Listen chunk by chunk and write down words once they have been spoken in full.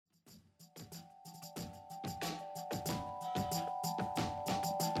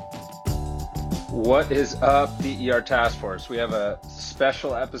What is up, DER Task Force? We have a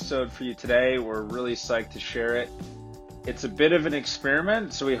special episode for you today. We're really psyched to share it. It's a bit of an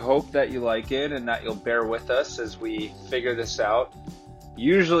experiment, so we hope that you like it and that you'll bear with us as we figure this out.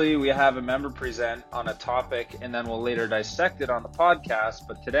 Usually we have a member present on a topic and then we'll later dissect it on the podcast,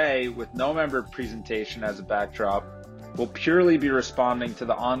 but today, with no member presentation as a backdrop, we'll purely be responding to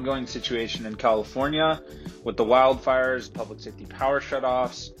the ongoing situation in California with the wildfires, public safety power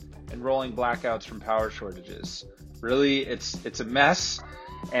shutoffs, and rolling blackouts from power shortages. Really, it's a mess,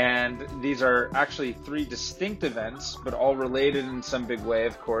 and these are actually three distinct events, but all related in some big way,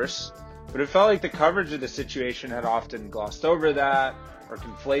 of course. But it felt like the coverage of the situation had often glossed over that or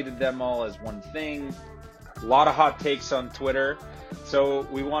conflated them all as one thing. A lot of hot takes on Twitter. So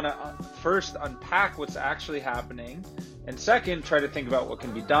we want to first unpack what's actually happening, and second, try to think about what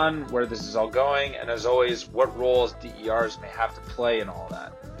can be done, where this is all going, and as always, what roles DERs may have to play in all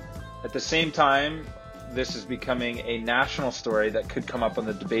that. At the same time, this is becoming a national story that could come up on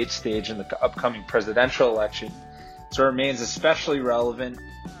the debate stage in the upcoming presidential election, so it remains especially relevant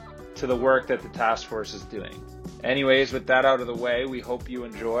to the work that the task force is doing. Anyways, with that out of the way, we hope you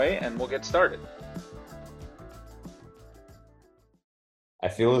enjoy, and we'll get started. I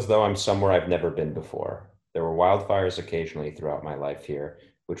feel as though I'm somewhere I've never been before. There were wildfires occasionally throughout my life here,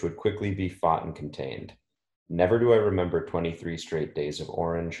 which would quickly be fought and contained. Never do I remember 23 straight days of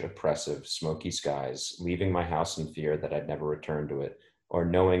orange, oppressive, smoky skies, leaving my house in fear that I'd never return to it, or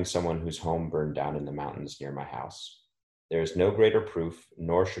knowing someone whose home burned down in the mountains near my house. There is no greater proof,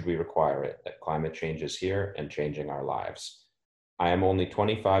 nor should we require it, that climate change is here and changing our lives. I am only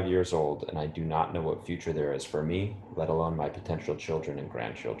 25 years old, and I do not know what future there is for me, let alone my potential children and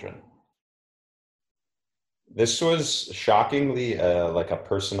grandchildren. This was shockingly like a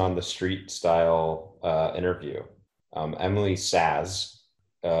person on the street style interview. Emily Saz,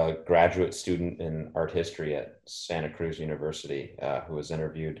 a graduate student in art history at Santa Cruz University, who was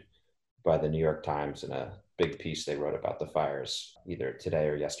interviewed by the New York Times in a big piece they wrote about the fires either today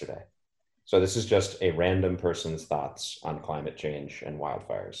or yesterday. So this is just a random person's thoughts on climate change and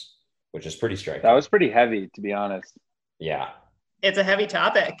wildfires, which is pretty striking. That was pretty heavy, to be honest. Yeah. It's a heavy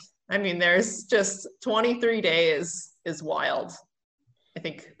topic. I mean, there's just 23 days is wild. I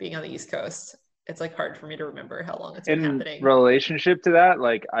think being on the East Coast, it's like hard for me to remember how long it's been happening. In relationship to that,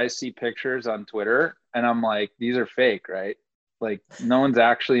 like I see pictures on Twitter and I'm like, these are fake, right? Like no one's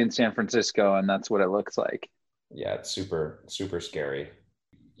actually in San Francisco and that's what it looks like. Yeah, it's super, super scary.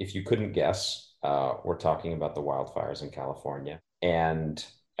 If you couldn't guess, we're talking about the wildfires in California. And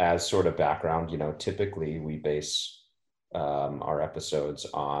as sort of background, typically we base our episodes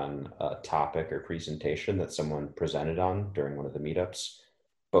on a topic or presentation that someone presented on during one of the meetups.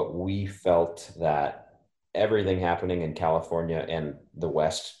 But we felt that everything happening in California and the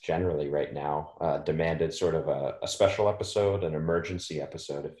West generally right now demanded sort of a special episode, an emergency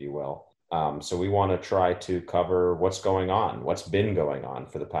episode, if you will. So we want to try to cover what's going on, what's been going on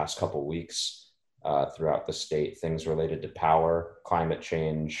for the past couple weeks throughout the state, things related to power, climate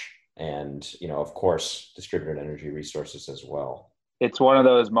change, and, of course, distributed energy resources as well. It's one of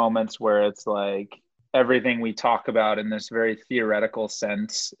those moments where it's like everything we talk about in this very theoretical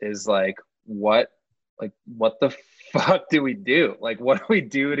sense is like, what the fuck do we do? Like, what do we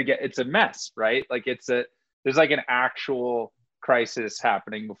do to get, it's a mess, right? Like there's like an actual crisis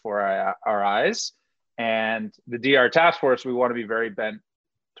happening before our eyes. And the DR task force, we want to be very bent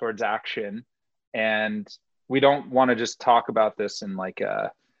towards action. And we don't want to just talk about this in like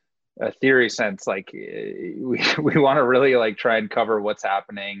a theory sense. Like we want to really like try and cover what's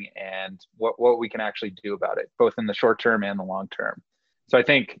happening and what we can actually do about it, both in the short term and the long term. So I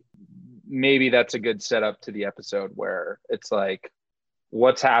think maybe that's a good setup to the episode where it's like,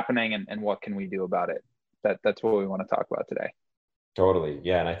 what's happening and what can we do about it? That's what we want to talk about today. Totally.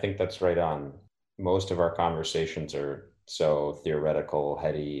 Yeah. And I think that's right on. Most of our conversations are so theoretical,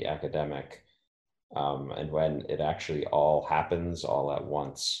 heady, academic. And when it actually all happens all at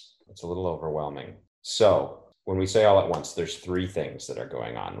once, it's a little overwhelming. So when we say all at once, there's three things that are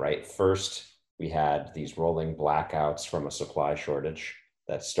going on, right? First, we had these rolling blackouts from a supply shortage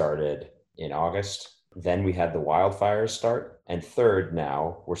that started in August. Then we had the wildfires start. And third,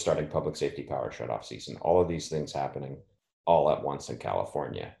 now we're starting public safety power shutoff season. All of these things happening all at once in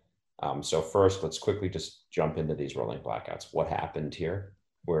California. So first, let's quickly just jump into these rolling blackouts. What happened here?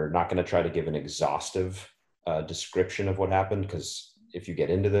 We're not going to try to give an exhaustive description of what happened, because if you get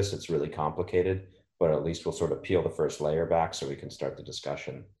into this, it's really complicated, but at least we'll sort of peel the first layer back so we can start the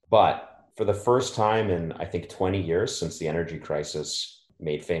discussion. But for the first time in, I think, 20 years since the energy crisis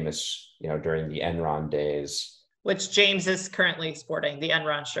made famous, during the Enron days. Which James is currently sporting, the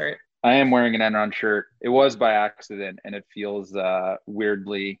Enron shirt. I am wearing an Enron shirt. It was by accident, and it feels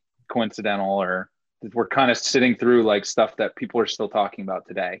weirdly coincidental, or we're kind of sitting through like stuff that people are still talking about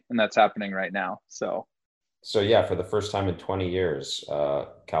today, and that's happening right now. So yeah, for the first time in 20 years,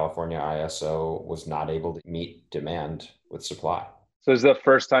 California ISO was not able to meet demand with supply. So it's the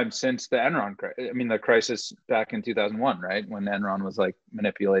first time since the Enron, I mean, the crisis back in 2001, right? When Enron was like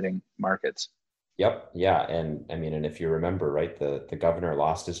manipulating markets. Yep. Yeah. And I mean, and if you remember, right, the governor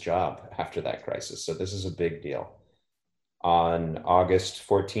lost his job after that crisis. So this is a big deal. On August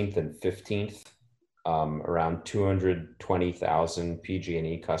 14th and 15th, around 220,000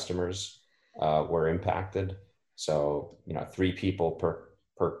 PG&E customers were impacted. So, 3 people per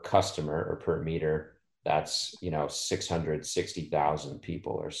customer or per meter. That's 660,000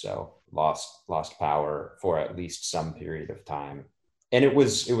 people or so lost power for at least some period of time. And it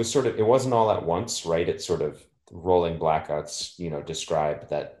wasn't all at once, right? It's sort of rolling blackouts, describe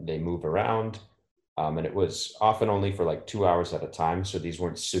that they move around. And it was often only for like 2 hours at a time. So these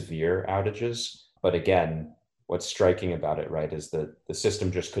weren't severe outages. But again, what's striking about it, right, is that the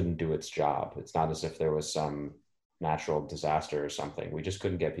system just couldn't do its job. It's not as if there was some natural disaster or something. We just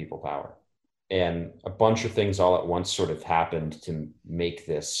couldn't get people power. And a bunch of things all at once sort of happened to make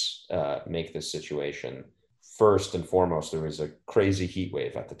this situation. First and foremost, there was a crazy heat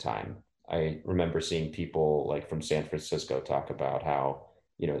wave at the time. I remember seeing people like from San Francisco talk about how,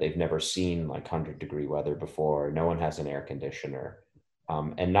 they've never seen like 100-degree weather before. No one has an air conditioner.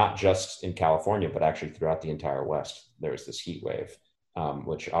 And not just in California, but actually throughout the entire West, there's this heat wave,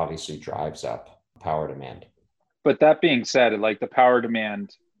 which obviously drives up power demand. But that being said, like the power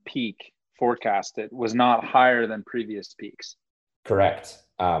demand peak forecasted was not higher than previous peaks. Correct.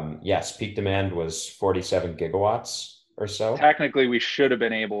 Yes, peak demand was 47 gigawatts or so. Technically, we should have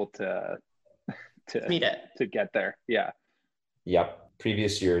been able to meet it, to get there. Yeah. Yep.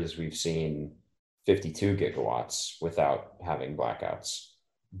 Previous years, we've seen 52 gigawatts without having blackouts.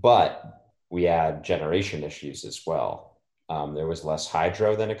 But we had generation issues as well. There was less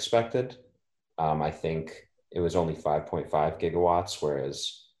hydro than expected. I think it was only 5.5 gigawatts,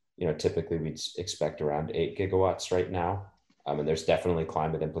 whereas typically we'd expect around 8 gigawatts right now. And there's definitely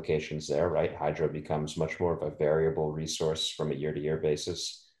climate implications there, right? Hydro becomes much more of a variable resource from a year-to-year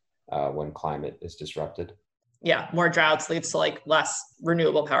basis when climate is disrupted. Yeah, more droughts leads to like less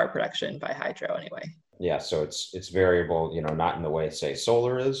renewable power production by hydro anyway. Yeah, so it's variable, not in the way, say,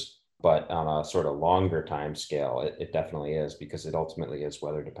 solar is, but on a sort of longer time scale, it definitely is, because it ultimately is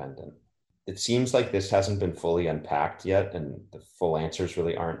weather dependent. It seems like this hasn't been fully unpacked yet, and the full answers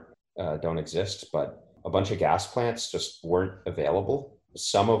really don't exist, but a bunch of gas plants just weren't available,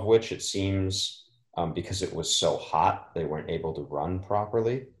 some of which it seems because it was so hot, they weren't able to run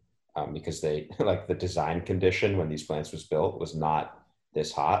properly because they, like the design condition when these plants was built was not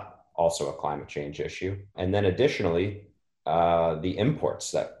this hot. Also a climate change issue. And then additionally, the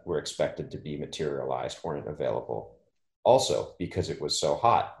imports that were expected to be materialized weren't available. Also, because it was so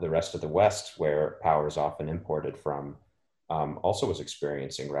hot, the rest of the West, where power is often imported from, also was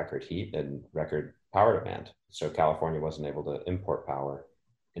experiencing record heat and record power demand. So California wasn't able to import power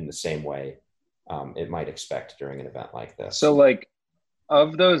in the same way it might expect during an event like this. So like,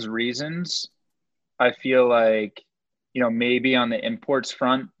 of those reasons, I feel like, maybe on the imports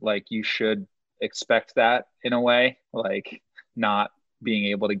front, like you should expect that in a way, like not being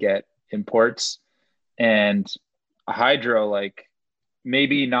able to get imports. And hydro, like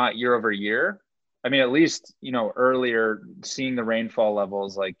maybe not year over year. I mean, at least, earlier seeing the rainfall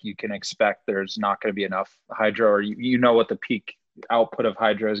levels, like you can expect there's not going to be enough hydro, or what the peak output of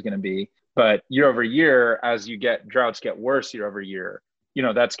hydro is going to be. But year over year, as droughts get worse year over year,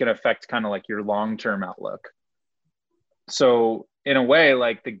 that's going to affect kind of like your long-term outlook. So in a way,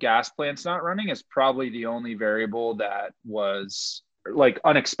 like the gas plants not running is probably the only variable that was like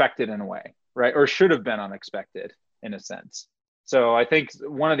unexpected in a way, right? Or should have been unexpected in a sense. So I think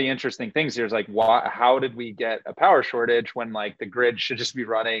one of the interesting things here is like, how did we get a power shortage when like the grid should just be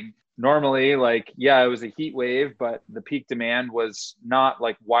running normally? Like, yeah, it was a heat wave, but the peak demand was not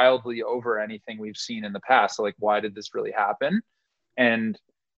like wildly over anything we've seen in the past. So like, why did this really happen? And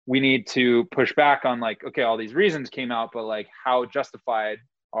we need to push back on like, okay, all these reasons came out, but like how justified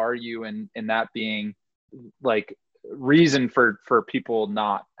are you in that being like reason for people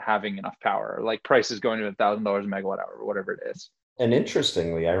not having enough power, like prices going to $1,000 a megawatt hour or whatever it is. And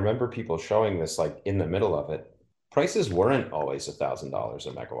interestingly, I remember people showing this like in the middle of it, prices weren't always $1,000 a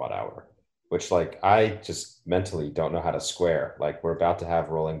megawatt hour, which like I just mentally don't know how to square. Like we're about to have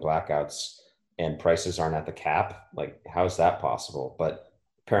rolling blackouts and prices aren't at the cap. Like how's that possible? But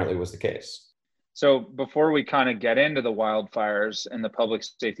apparently was the case. So before we kind of get into the wildfires and the public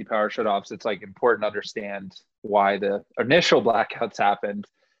safety power shutoffs, it's like important to understand why the initial blackouts happened.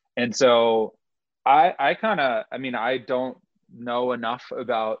 And so I mean, I don't know enough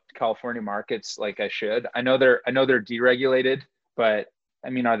about California markets like I should. I know they're deregulated, but I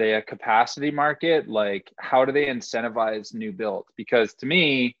mean, are they a capacity market? Like, how do they incentivize new build? Because to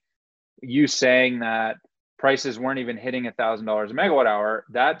me, you saying that prices weren't even hitting $1,000 a megawatt hour,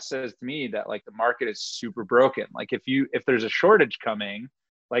 that says to me that like the market is super broken. Like if there's a shortage coming,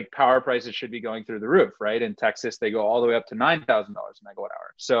 like power prices should be going through the roof, right? In Texas, they go all the way up to $9,000 a megawatt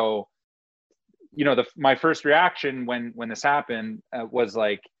hour. So, my first reaction when this happened was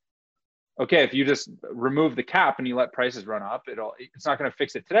like, okay, if you just remove the cap and you let prices run up, it's not going to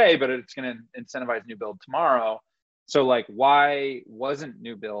fix it today, but it's going to incentivize new build tomorrow. So like, why wasn't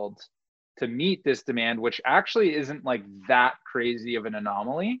new build to meet this demand, which actually isn't like that crazy of an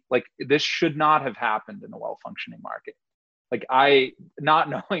anomaly? Like this should not have happened in a well-functioning market. Like not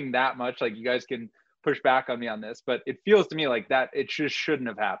knowing that much, like you guys can push back on me on this, but it feels to me like that it just shouldn't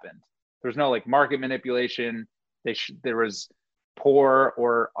have happened. There's no like market manipulation. There was poor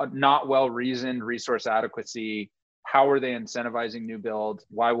or not well-reasoned resource adequacy. How are they incentivizing new build?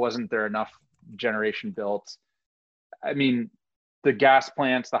 Why wasn't there enough generation built? I mean, the gas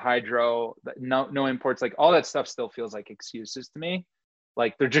plants, the hydro, no imports, like all that stuff still feels like excuses to me.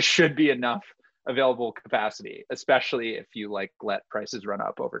 Like there just should be enough available capacity, especially if you like let prices run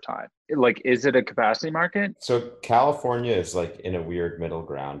up over time. Like, is it a capacity market? So California is like in a weird middle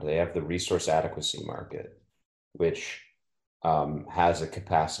ground. They have the resource adequacy market, which has a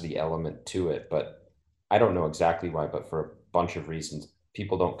capacity element to it, but I don't know exactly why, but for a bunch of reasons,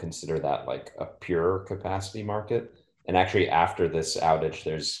 people don't consider that like a pure capacity market. And actually after this outage,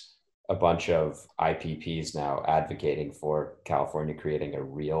 there's a bunch of IPPs now advocating for California creating a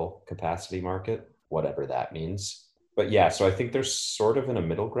real capacity market, whatever that means. But yeah, so I think there's sort of in a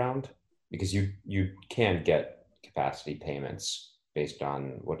middle ground because you can get capacity payments based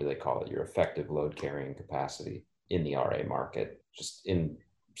on, what do they call it, your effective load carrying capacity in the RA market. Just in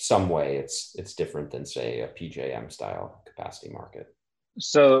some way, it's different than, say, a PJM style capacity market.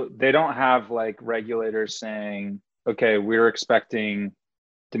 So they don't have like regulators saying, okay, we're expecting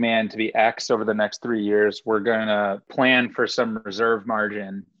demand to be X over the next 3 years. We're going to plan for some reserve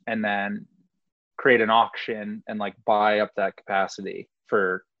margin and then create an auction and like buy up that capacity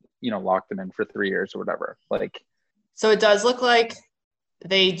for, lock them in for 3 years or whatever. Like, so it does look like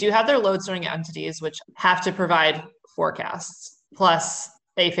they do have their load storing entities, which have to provide forecasts plus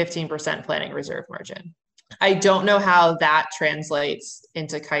a 15% planning reserve margin. I don't know how that translates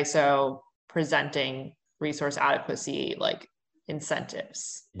into CAISO presenting resource adequacy like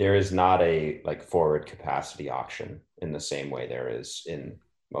incentives. There is not a like forward capacity auction in the same way there is in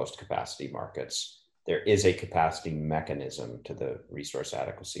most capacity markets. There is a capacity mechanism to the resource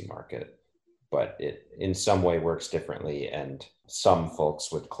adequacy market, but it in some way works differently. And some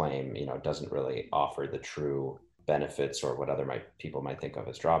folks would claim, it doesn't really offer the true benefits or what other people might think of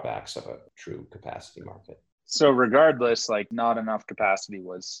as drawbacks of a true capacity market. So regardless, like not enough capacity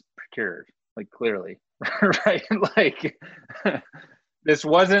was procured, like clearly, right? Like this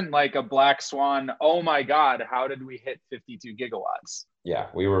wasn't like a black swan. Oh my God, how did we hit 52 gigawatts? Yeah,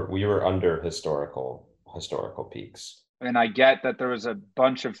 we were under historical peaks. And I get that there was a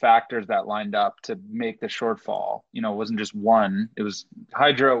bunch of factors that lined up to make the shortfall. It wasn't just one. It was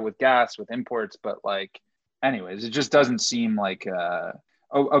hydro with gas, with imports. But like, anyways, it just doesn't seem like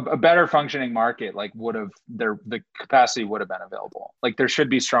a better functioning market. Like the capacity would have been available. Like there should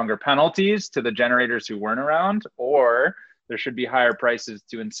be stronger penalties to the generators who weren't around, or there should be higher prices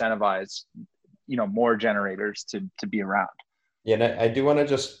to incentivize, more generators to be around. Yeah, and I do want to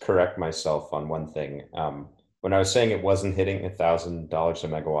just correct myself on one thing. When I was saying it wasn't hitting $1,000 a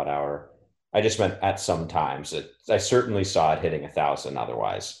megawatt hour, I just meant at some times. I certainly saw it hitting 1,000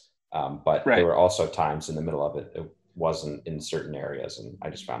 otherwise, but right. There were also times in the middle of it, it wasn't in certain areas, and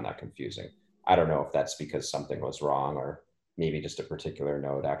I just found that confusing. I don't know if that's because something was wrong or maybe just a particular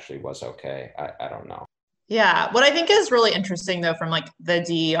node actually was okay. I don't know. Yeah, what I think is really interesting though from like the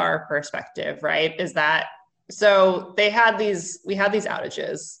DER perspective, right, is that so we had these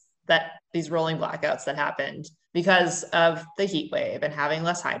outages, these rolling blackouts that happened because of the heat wave and having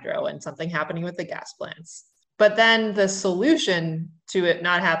less hydro and something happening with the gas plants. But then the solution to it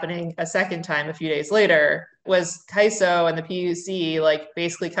not happening a second time a few days later was CAISO and the PUC like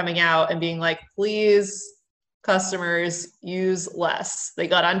basically coming out and being like, please, customers, use less. They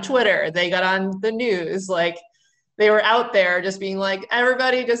got on Twitter, they got on the news, like they were out there just being like,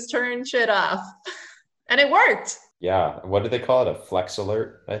 everybody just turn shit off. And it worked. Yeah. What do they call it? A flex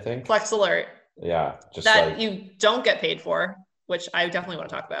alert, I think? Flex alert. Yeah, just that like you don't get paid for, which I definitely want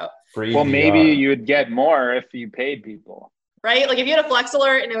to talk about. free Well, maybe DR. you would get more if you paid people. Right? Like if you had a Flex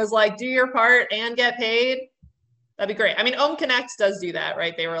alert and it was like, do your part and get paid, that'd be great. I mean, Ohm Connect does do that,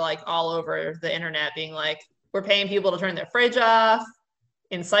 right? They were like all over the internet being like, we're paying people to turn their fridge off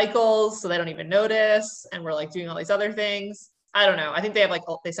in cycles so they don't even notice. And we're like doing all these other things. I don't know. I think they have like,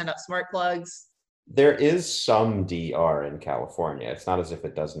 they send out smart plugs. There is some DR in California. It's not as if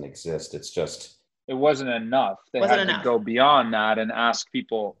it doesn't exist. It's just, It wasn't enough. They Wasn't had to enough. go beyond that and ask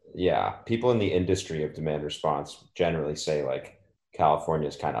people. yeah, people in the industry of demand response generally say like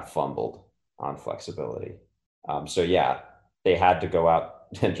California's kind of fumbled on flexibility. So yeah, they had to go out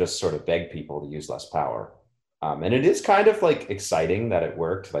and just sort of beg people to use less power. And it is kind of like exciting that it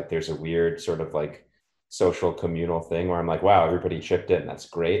worked. Like there's a weird sort of like social communal thing where I'm like, wow, everybody chipped in. That's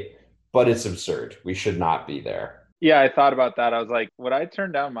great. But it's absurd. We should not be there. Yeah, I thought about that. I was like, would I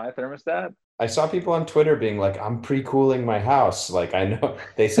turn down my thermostat? I saw people on Twitter being like, I'm pre-cooling my house. Like I know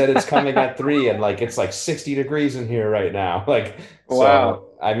they said it's coming at 3 and like it's like 60 degrees in here right now. Like, Wow, so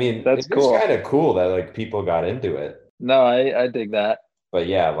I mean, that's it is cool. kind of cool that like people got into it. No, I dig that. But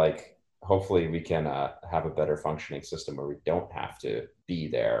yeah, like hopefully we can have a better functioning system where we don't have to be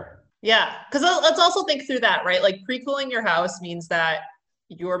there. Yeah. Because let's also think through that, right? Like pre-cooling your house means that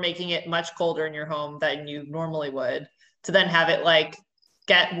you're making it much colder in your home than you normally would to then have it like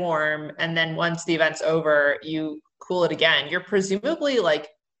get warm. And then once the event's over, you cool it again. You're presumably like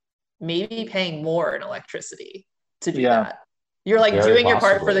maybe paying more in electricity to do Yeah. that. You're like Very doing your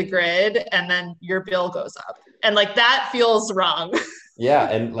part for the possibly. grid and then your bill goes up. And like that feels wrong. Yeah,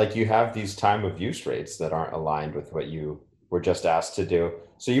 and like you have these time of use rates that aren't aligned with what you were just asked to do.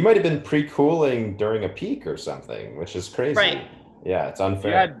 So you might have been pre-cooling during a peak or something, which is crazy. Right. Yeah, it's If you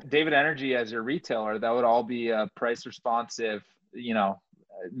unfair. had David Energy as your retailer, that would all be a price responsive,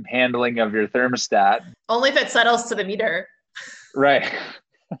 handling of your thermostat. Only if it settles to the meter. Right.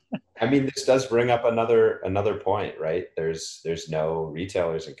 I mean, this does bring up another point, right? There's no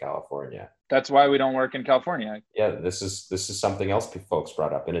retailers in California. That's why we don't work in California. Yeah, this is something else folks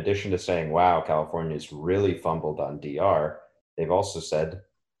brought up. In addition to saying, "Wow, California's really fumbled on DR," they've also said,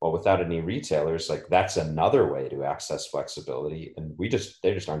 "Well, without any retailers, like that's another way to access flexibility, and they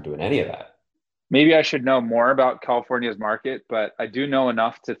just aren't doing any of that." Maybe I should know more about California's market, but I do know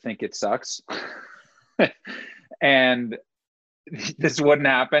enough to think it sucks. And this wouldn't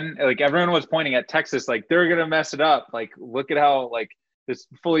happen. Like everyone was pointing at Texas, like they're gonna mess it up. Like look at how like this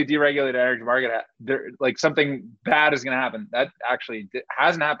fully deregulated energy market, like something bad is gonna happen. That actually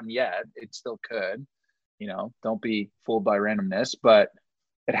hasn't happened yet. It still could. Don't be fooled by randomness, but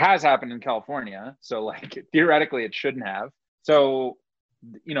it has happened in California. So like theoretically, it shouldn't have. So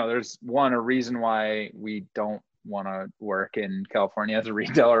there's a reason why we don't want to work in California as a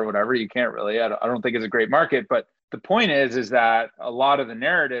retailer or whatever. You can't really. I don't think it's a great market, but the point is that a lot of the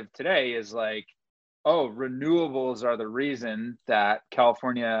narrative today is like, oh, renewables are the reason that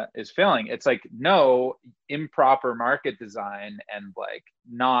California is failing. It's like, no, improper market design and like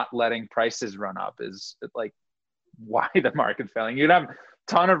not letting prices run up is like why the market's failing. You'd have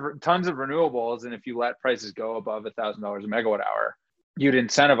tons of renewables, and if you let prices go above $1,000 a megawatt hour, you'd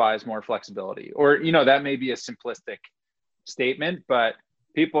incentivize more flexibility. Or that may be a simplistic statement, but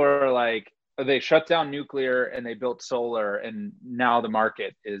people are like, they shut down nuclear and they built solar, and now the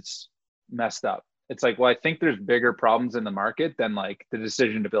market is messed up. It's like, well, I think there's bigger problems in the market than like the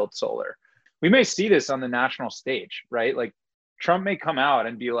decision to build solar. We may see this on the national stage, right? Like Trump may come out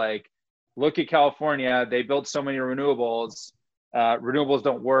and be like, look at California, they built so many renewables, renewables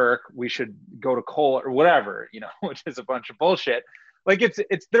don't work, we should go to coal or whatever, which is a bunch of bullshit. Like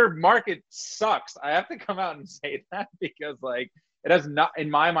it's their market sucks. I have to come out and say that because like it has not,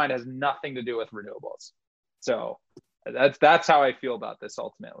 in my mind, has nothing to do with renewables. So that's how I feel about this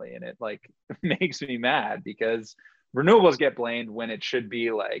ultimately. And it like makes me mad because renewables get blamed when it should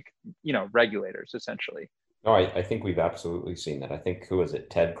be like, regulators essentially. No, I think we've absolutely seen that. I think, who was it?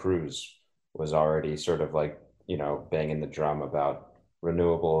 Ted Cruz was already sort of like, banging the drum about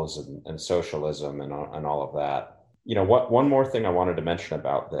renewables and socialism and all of that. One more thing I wanted to mention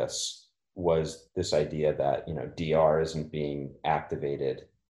about this was this idea that, DR isn't being activated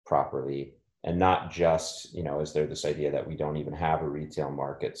properly. And not just, is there this idea that we don't even have a retail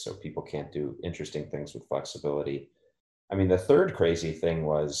market, so people can't do interesting things with flexibility. I mean, the third crazy thing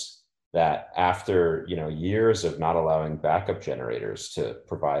was that after, years of not allowing backup generators to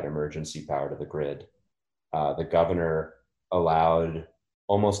provide emergency power to the grid, the governor allowed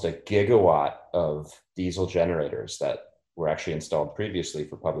almost a gigawatt of diesel generators that were actually installed previously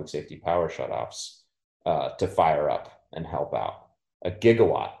for public safety power shutoffs to fire up and help out. a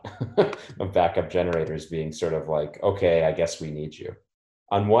gigawatt of backup generators being sort of like, okay, I guess we need you.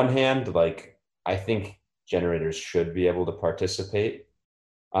 On one hand, like, I think generators should be able to participate.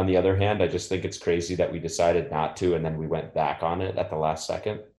 On the other hand, I just think it's crazy that we decided not to, and then we went back on it at the last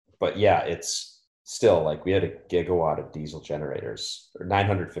second. But yeah, it's still like we had a gigawatt of diesel generators, or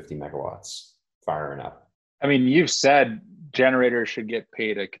 950 megawatts firing up. I mean, you've said generators should get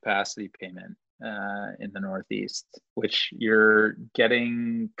paid a capacity payment in the Northeast, which you're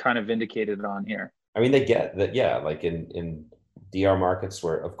getting kind of vindicated on here. I mean, they get that, yeah, like in DR markets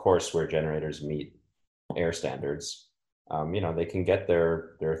where, of course, where generators meet air standards, they can get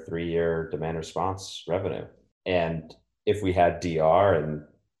their 3-year demand response revenue. And if we had DR and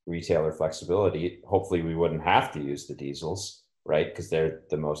retailer flexibility, hopefully we wouldn't have to use the diesels, right? Because they're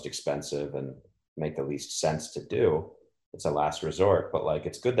the most expensive and make the least sense to do. It's a last resort, but like,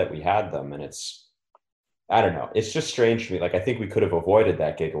 it's good that we had them. And I don't know, it's just strange to me. Like, I think we could have avoided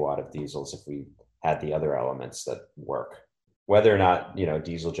that gigawatt of diesels if we had the other elements that work. Whether or not,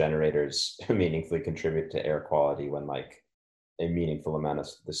 diesel generators meaningfully contribute to air quality when like a meaningful amount of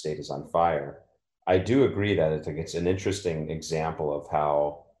the state is on fire, I do agree that it's an interesting example of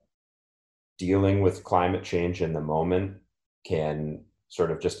how dealing with climate change in the moment can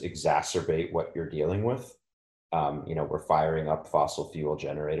sort of just exacerbate what you're dealing with. We're firing up fossil fuel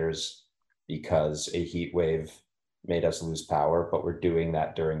generators because a heat wave made us lose power, but we're doing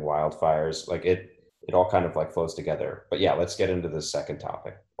that during wildfires. Like it all kind of like flows together. But yeah, let's get into the second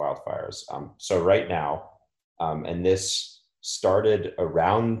topic, wildfires. So right now, and this started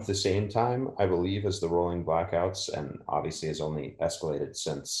around the same time, I believe, as the rolling blackouts, and obviously has only escalated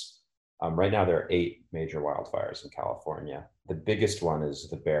since. Right now, there are 8 major wildfires in California. The biggest one is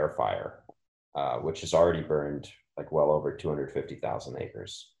the Bear Fire, which has already burned like well over 250,000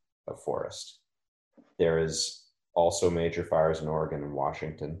 acres of forest. There is also major fires in Oregon and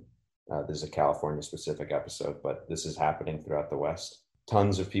Washington. This is a California specific episode, but this is happening throughout the West.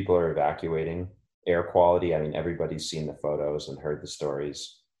 Tons of people are evacuating. Air quality, I mean, everybody's seen the photos and heard the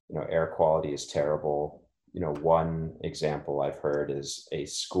stories. Air quality is terrible. One example I've heard is a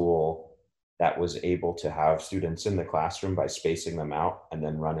school that was able to have students in the classroom by spacing them out and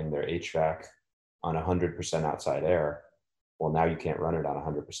then running their HVAC on 100% outside air. Well, now you can't run it on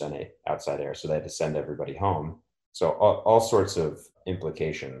 100% outside air, so they had to send everybody home. So all sorts of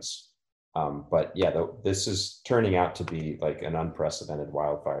implications. But yeah, this is turning out to be like an unprecedented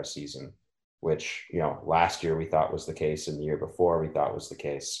wildfire season, which, last year we thought was the case, and the year before we thought was the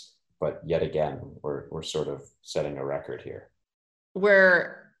case. But yet again, we're sort of setting a record here.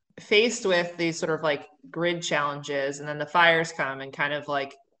 We're faced with these sort of like grid challenges, and then the fires come and kind of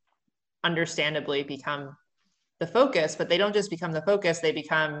like understandably become the focus, but they don't just become the focus,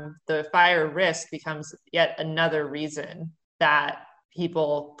 the fire risk becomes yet another reason that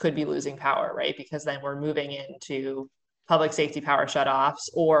people could be losing power, right? Because then we're moving into public safety power shutoffs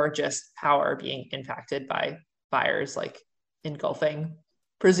or just power being impacted by fires, like engulfing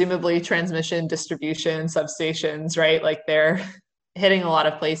presumably transmission, distribution, substations, right? Like they're hitting a lot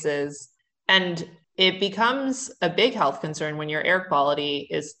of places. And it becomes a big health concern when your air quality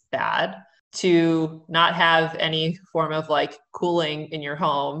is bad, to not have any form of like cooling in your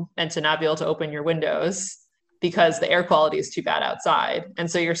home and to not be able to open your windows because the air quality is too bad outside.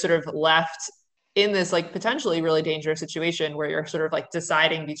 And so you're sort of left in this like potentially really dangerous situation where you're sort of like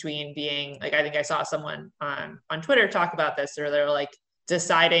deciding between being like, I think I saw someone on Twitter talk about this, or they're like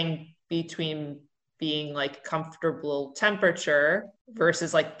deciding between being like comfortable temperature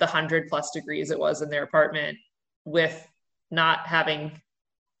versus like the 100+ degrees it was in their apartment, with not having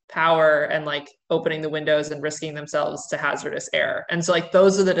power and like opening the windows and risking themselves to hazardous air. And so like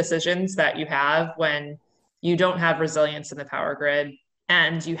those are the decisions that you have when you don't have resilience in the power grid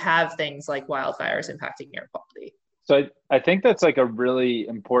and you have things like wildfires impacting air quality. So I think that's like a really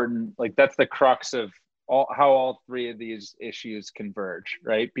important, like that's the crux of how all 3 of these issues converge,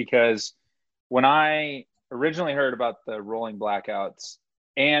 right? Because when I originally heard about the rolling blackouts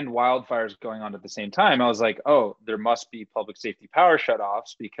and wildfires going on at the same time, I was like, oh, there must be public safety power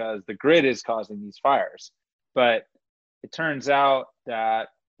shutoffs because the grid is causing these fires. But it turns out that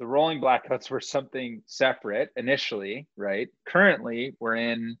the rolling blackouts were something separate initially, right? Currently, we're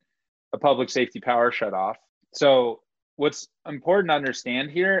in a public safety power shutoff. So what's important to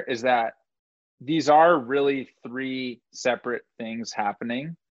understand here is that these are really 3 separate things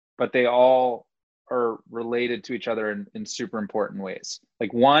happening, but they all are related to each other in super important ways.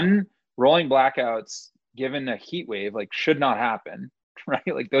 Like one, rolling blackouts given a heat wave like should not happen, right?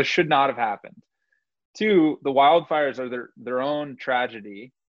 Like those should not have happened. 2, the wildfires are their own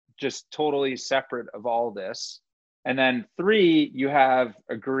tragedy, just totally separate of all this. And then 3, you have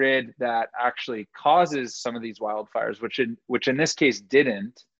a grid that actually causes some of these wildfires, which in this case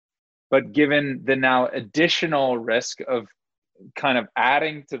didn't. But given the now additional risk of kind of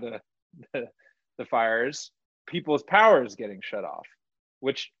adding to the fires, people's power is getting shut off,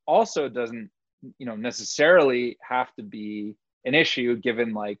 which also doesn't, necessarily have to be an issue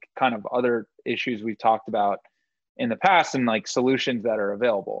given like kind of other issues we've talked about in the past and like solutions that are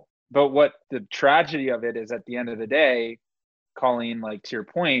available. But what the tragedy of it is, at the end of the day, Colleen, like to your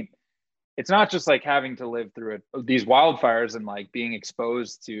point, it's not just like having to live through these wildfires and like being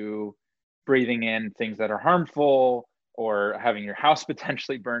exposed to breathing in things that are harmful or having your house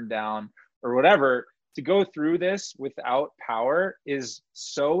potentially burned down or whatever. To go through this without power is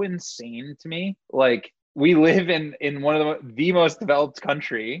so insane to me. Like, we live in one of the most developed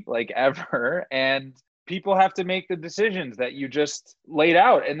country like ever, and people have to make the decisions that you just laid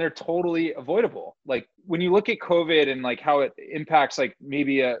out, and they're totally avoidable. Like, when you look at COVID and like how it impacts like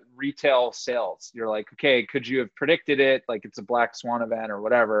maybe a retail sales, you're like, okay, could you have predicted it? Like, it's a black swan event or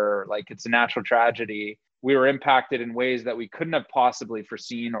whatever, or like it's a natural tragedy. We were impacted in ways that we couldn't have possibly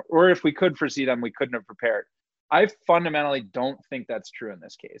foreseen, or if we could foresee them, we couldn't have prepared. I fundamentally don't think that's true in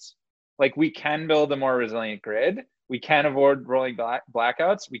this case. Like, we can build a more resilient grid. We can avoid rolling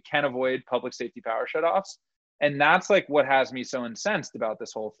blackouts. We can avoid public safety power shutoffs. And that's like what has me so incensed about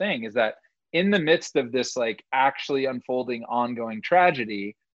this whole thing, is that in the midst of this like actually unfolding ongoing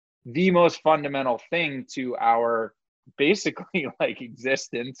tragedy, the most fundamental thing to our basically like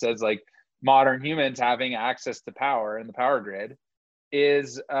existence as like modern humans having access to power and the power grid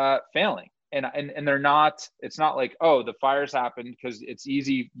is failing. And they're not, it's not like, oh, the fires happened because it's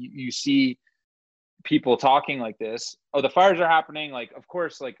easy. You see people talking like this, oh, the fires are happening, like, of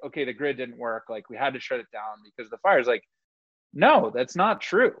course, like, okay, the grid didn't work, like we had to shut it down because of the fires. Like, no, that's not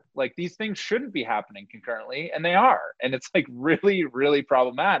true. Like, these things shouldn't be happening concurrently, and they are. And it's like really, really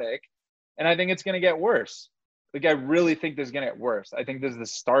problematic. And I think it's going to get worse. Like, I really think this is going to get worse. I think this is the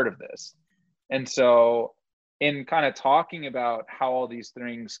start of this. And so in kind of talking about how all these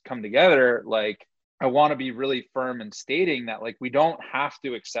things come together, like, I want to be really firm in stating that like we don't have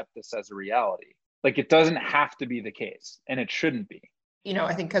to accept this as a reality. Like, it doesn't have to be the case, and it shouldn't be.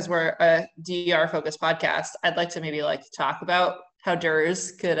 I think because we're a DER focused podcast, I'd like to maybe like talk about how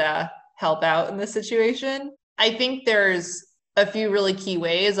DERs could help out in this situation. I think there's a few really key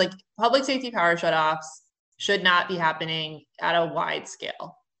ways. Like, public safety power shutoffs should not be happening at a wide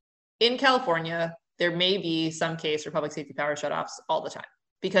scale. In California, there may be some case for public safety power shutoffs all the time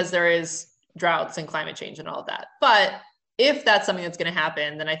because there is droughts and climate change and all of that. But if that's something that's going to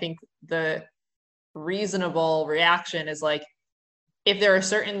happen, then I think the reasonable reaction is like, if there are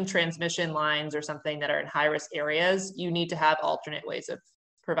certain transmission lines or something that are in high risk areas, you need to have alternate ways of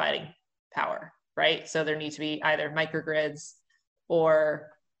providing power, right? So there need to be either microgrids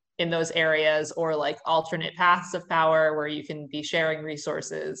or in those areas, or like alternate paths of power where you can be sharing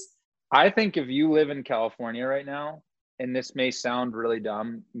resources. I think if you live in California right now, and this may sound really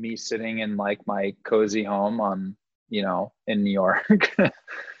dumb, me sitting in like my cozy home on, in New York,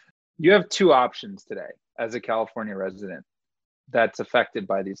 you have 2 options today as a California resident that's affected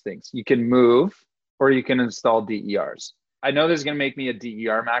by these things. You can move, or you can install DERs. I know this is going to make me a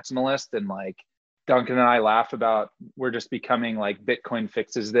DER maximalist, and like Duncan and I laugh about, we're just becoming like Bitcoin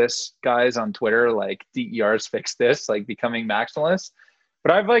fixes this guys on Twitter, like DERs fix this, like becoming maximalists.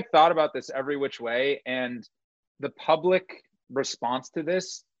 But I've like thought about this every which way, and the public response to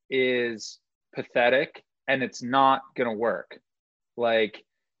this is pathetic, and it's not going to work. Like,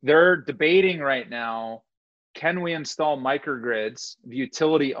 they're debating right now, can we install microgrids, the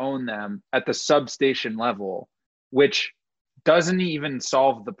utility own them at the substation level, which doesn't even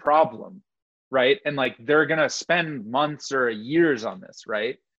solve the problem, right? And like, they're going to spend months or years on this,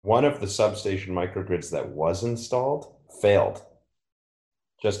 right? One of the substation microgrids that was installed failed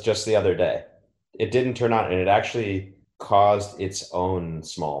just the other day. It didn't turn on, and it actually caused its own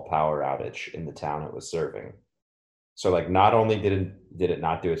small power outage in the town it was serving. So like, not only did it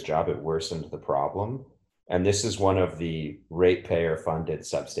not do its job, it worsened the problem. And this is one of the ratepayer funded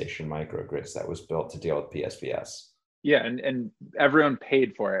substation microgrids that was built to deal with PSPS. Yeah, and everyone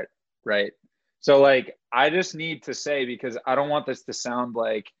paid for it, right? So like, I just need to say, because I don't want this to sound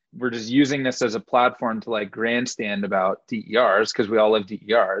like we're just using this as a platform to like grandstand about DERs, because we all live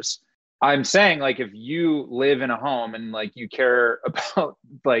DERs. I'm saying, like, if you live in a home and like you care about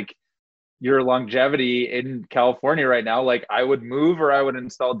like your longevity in California right now, like, I would move or I would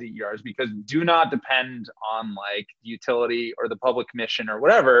install DERs, because do not depend on like utility or the public commission or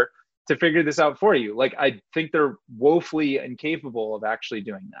whatever to figure this out for you. Like, I think they're woefully incapable of actually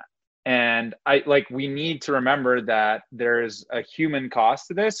doing that. And we need to remember that there's a human cost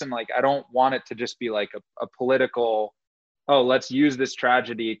to this. And like, I don't want it to just be like a political, oh, let's use this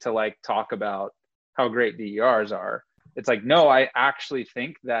tragedy to like talk about how great DERs are. It's like, no, I actually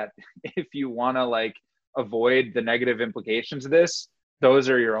think that if you want to like avoid the negative implications of this, those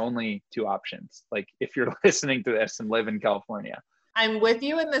are your only two options. Like if you're listening to this and live in California. I'm with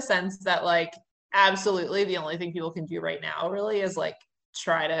you in the sense that like, absolutely the only thing people can do right now really is like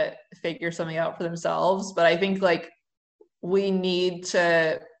try to figure something out for themselves. But I think like we need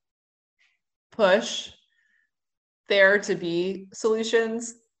to push there to be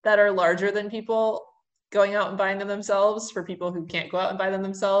solutions that are larger than people going out and buying them themselves for people who can't go out and buy them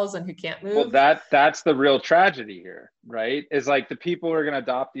themselves and who can't move. Well, that's the real tragedy here, right? Is like the people who are going to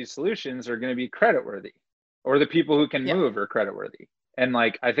adopt these solutions are going to be creditworthy, or the people who can move are creditworthy. And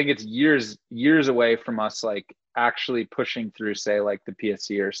like, I think it's years away from us like actually pushing through, say, like the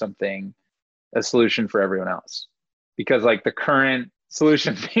PSC or something, a solution for everyone else, because like the current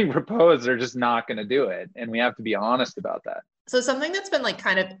solutions being proposed are just not going to do it. And we have to be honest about that. So something that's been like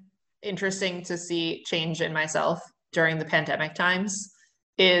kind of interesting to see change in myself during the pandemic times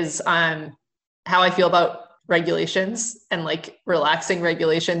is how I feel about regulations and like relaxing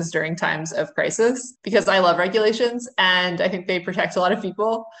regulations during times of crisis, because I love regulations and I think they protect a lot of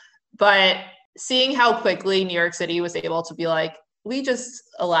people. But seeing how quickly New York City was able to be like, we just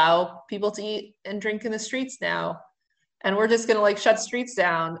allow people to eat and drink in the streets now, and we're just going to like shut streets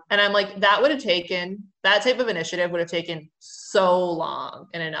down. And I'm like, that type of initiative would have taken so long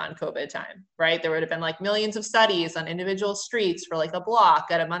in a non-COVID time, right? There would have been like millions of studies on individual streets for like a block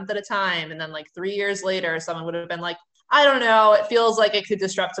at a month at a time. And then like 3 years later, someone would have been like, I don't know, it feels like it could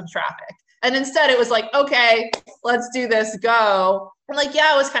disrupt some traffic. And instead it was like, okay, let's do this, go. And like,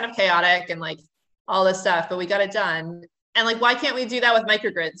 yeah, it was kind of chaotic and like all this stuff, but we got it done. And like, why can't we do that with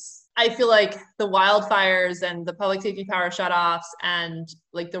microgrids? I feel like the wildfires and the public safety power shutoffs and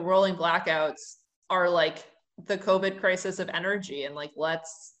like the rolling blackouts are like the COVID crisis of energy. And like,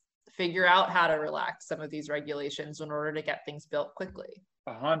 let's figure out how to relax some of these regulations in order to get things built quickly.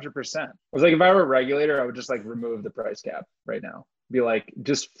 100%. I was like, if I were a regulator, I would just like remove the price cap right now. Be like,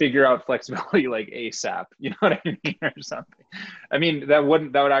 just figure out flexibility like ASAP, you know what I mean, or something. I mean, that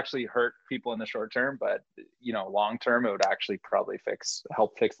would actually hurt people in the short term, but you know, long term, it would actually probably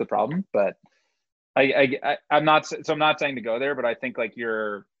help fix the problem. But I'm not saying to go there, but I think like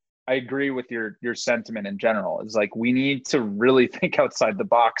I agree with your sentiment in general. Is like, we need to really think outside the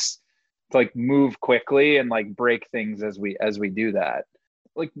box to like move quickly and like break things as we do that.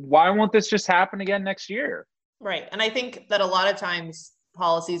 Like, why won't this just happen again next year? Right. And I think that a lot of times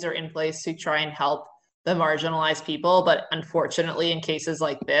policies are in place to try and help the marginalized people. But unfortunately, in cases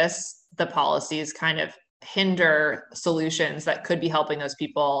like this, the policies kind of hinder solutions that could be helping those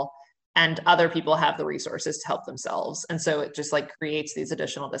people, and other people have the resources to help themselves. And so it just like creates these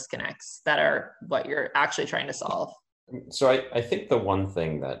additional disconnects that are what you're actually trying to solve. So I think the one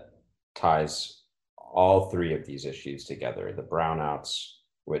thing that ties all three of these issues together, the brownouts,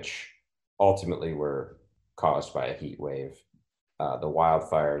 which ultimately were caused by a heat wave, the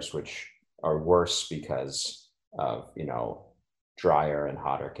wildfires, which are worse because of, you know, drier and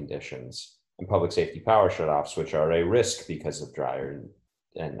hotter conditions, and public safety power shutoffs, which are a risk because of drier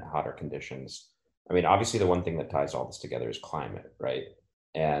and hotter conditions. I mean, obviously the one thing that ties all this together is climate, right?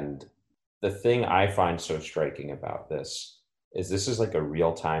 And the thing I find so striking about this is like a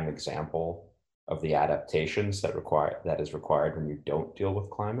real-time example of the adaptations that is required when you don't deal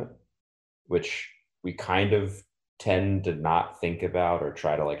with climate, which we kind of tend to not think about or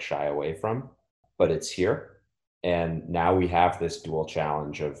try to like shy away from, but it's here. And now we have this dual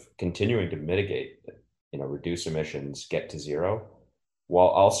challenge of continuing to mitigate, you know, reduce emissions, get to zero, while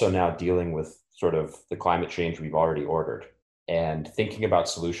also now dealing with sort of the climate change we've already ordered. And thinking about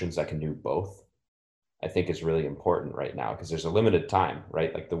solutions that can do both, I think is really important right now, because there's a limited time,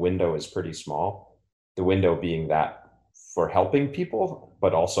 right? Like the window is pretty small. The window being that for helping people,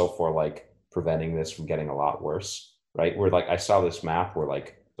 but also for like preventing this from getting a lot worse, right? Where like I saw this map where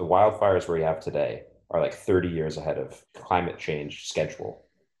like the wildfires we have today are like 30 years ahead of climate change schedule,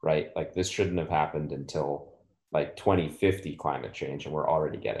 right? Like this shouldn't have happened until like 2050 climate change, and we're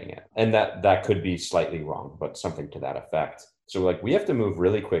already getting it. And that could be slightly wrong, but something to that effect. So like we have to move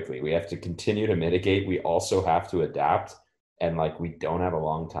really quickly. We have to continue to mitigate. We also have to adapt, and like we don't have a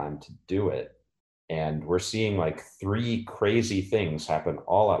long time to do it. And we're seeing like three crazy things happen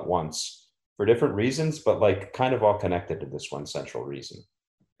all at once for different reasons, but like kind of all connected to this one central reason.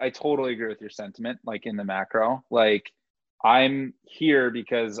 I totally agree with your sentiment, like in the macro. Like I'm here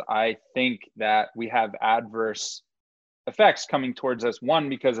because I think that we have adverse effects coming towards us. One,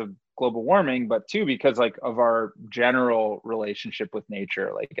 because of global warming, but two, because like of our general relationship with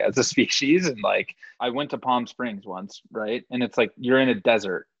nature, like as a species. And like I went to Palm Springs once, right? And it's like you're in a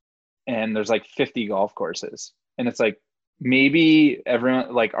desert and there's like 50 golf courses. And it's like maybe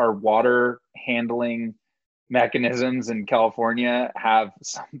everyone, like our water handling mechanisms in California have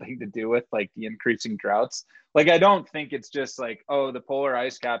something to do with like the increasing droughts. Like I don't think it's just like, oh, the polar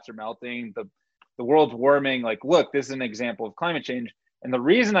ice caps are melting, the world's warming. Like, look, this is an example of climate change. And the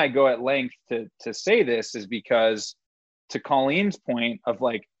reason I go at length to say this is because, to Colleen's point of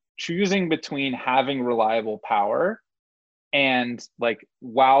like choosing between having reliable power and like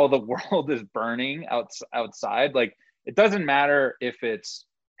while the world is burning outside, like it doesn't matter if it's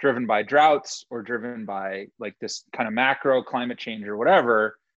driven by droughts or driven by like this kind of macro climate change or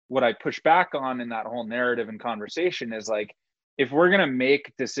whatever. What I push back on in that whole narrative and conversation is like, if we're going to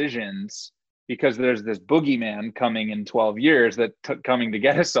make decisions because there's this boogeyman coming in 12 years that coming to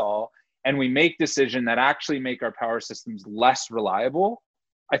get us all, and we make decisions that actually make our power systems less reliable,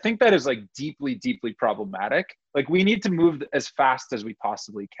 I think that is like deeply, deeply problematic. Like we need to move as fast as we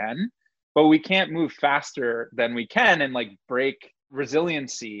possibly can, but we can't move faster than we can and like break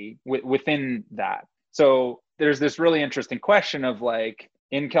resiliency within that. So there's this really interesting question of like,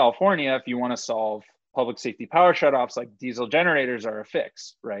 in California, if you want to solve public safety power shutoffs, like diesel generators are a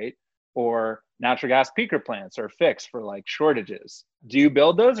fix, right? Or natural gas peaker plants are a fix for like shortages. Do you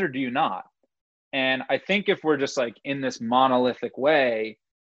build those or do you not? And I think if we're just like in this monolithic way,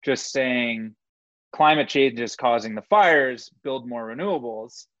 just saying climate change is causing the fires, build more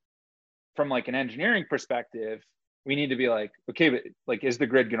renewables, from like an engineering perspective, we need to be like, okay, but like, is the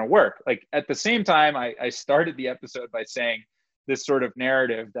grid going to work? Like at the same time, I started the episode by saying this sort of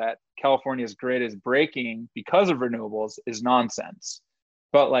narrative that California's grid is breaking because of renewables is nonsense.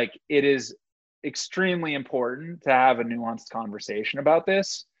 But like, it is extremely important to have a nuanced conversation about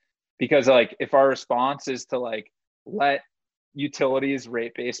this, because like, if our response is to like, let utilities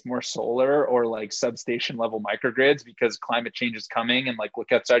rate base more solar or like substation level microgrids because climate change is coming and like,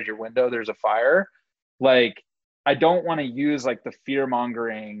 look outside your window, there's a fire. Like, I don't want to use like the fear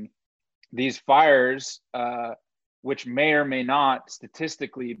mongering, these fires, which may or may not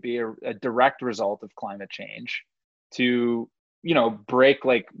statistically be a direct result of climate change, to, you know, break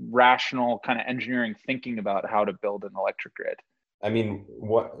like rational kind of engineering thinking about how to build an electric grid. I mean,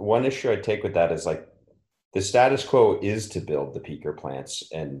 one issue I take with that is like, the status quo is to build the peaker plants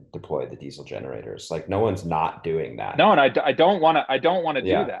and deploy the diesel generators. Like no one's not doing that. No, and I don't want to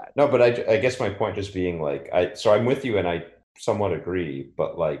do that. No, but I guess my point just being like, so I'm with you and I somewhat agree,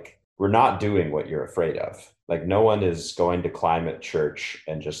 but like, we're not doing what you're afraid of. Like no one is going to climate church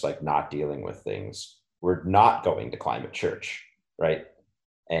and just like not dealing with things. We're not going to climate church, right?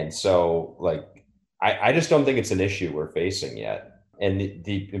 And so like, I just don't think it's an issue we're facing yet. And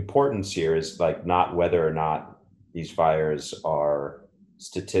the importance here is like not whether or not these fires are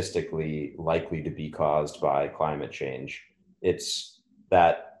statistically likely to be caused by climate change. It's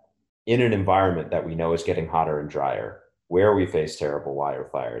that in an environment that we know is getting hotter and drier, where we face terrible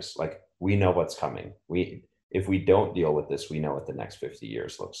wildfires, like we know what's coming. If we don't deal with this, we know what the next 50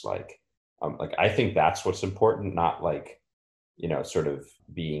 years looks like. Like I think that's what's important, not like, you know, sort of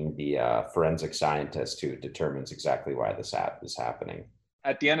being the forensic scientist who determines exactly why this is happening.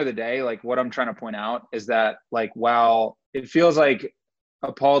 At the end of the day, like what I'm trying to point out is that like, while it feels like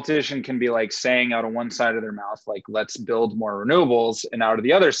a politician can be like saying out of one side of their mouth, like, let's build more renewables, and out of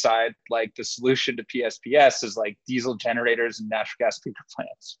the other side, like the solution to PSPS is like diesel generators and natural gas peaker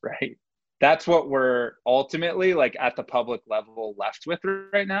plants, right? That's what we're ultimately like at the public level left with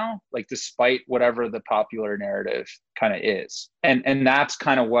right now, like despite whatever the popular narrative kind of is. And that's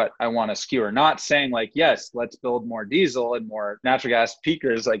kind of what I want to skewer. Not saying like, yes, let's build more diesel and more natural gas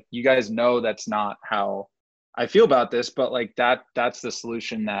peakers. Like you guys know that's not how I feel about this, but like that's the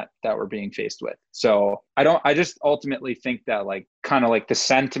solution that we're being faced with. So I just ultimately think that like kind of like the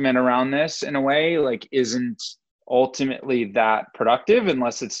sentiment around this in a way like isn't ultimately that productive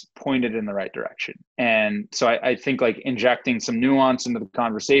unless it's pointed in the right direction. And so I think like injecting some nuance into the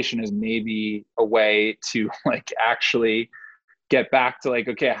conversation is maybe a way to like actually get back to like,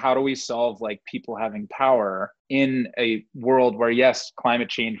 okay, how do we solve like people having power in a world where, yes, climate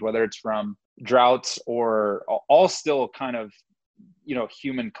change, whether it's from droughts or all still kind of, you know,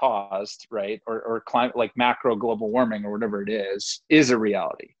 human caused, right? Or climate, like macro global warming or whatever it is a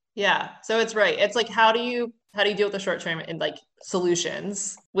reality. Yeah. So it's right. It's like, how do you deal with the short term and like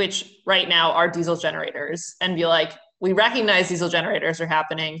solutions, which right now are diesel generators, and be like, we recognize diesel generators are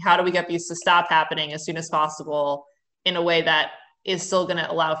happening. How do we get these to stop happening as soon as possible in a way that is still going to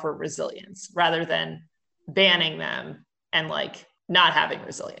allow for resilience rather than banning them and like not having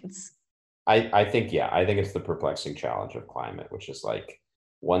resilience. I think, yeah, I think it's the perplexing challenge of climate, which is like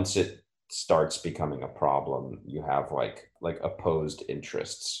once it starts becoming a problem, you have like opposed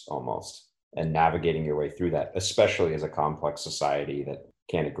interests almost, and navigating your way through that, especially as a complex society that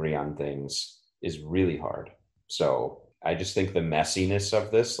can't agree on things, is really hard. So I just think the messiness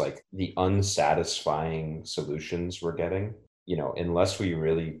of this, like the unsatisfying solutions we're getting, unless we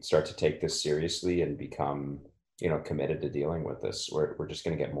really start to take this seriously and become, committed to dealing with this, we're just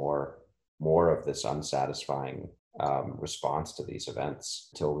going to get more of this unsatisfying response to these events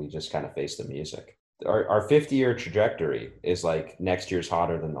until we just kind of face the music. Our 50-year trajectory is like next year's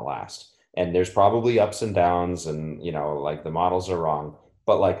hotter than the last. And there's probably ups and downs and, like the models are wrong,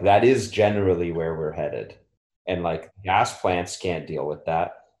 but like that is generally where we're headed. And like gas plants can't deal with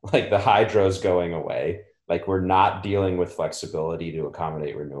that. Like the hydro's going away. Like we're not dealing with flexibility to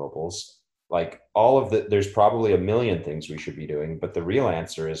accommodate renewables. Like there's probably a million things we should be doing, but the real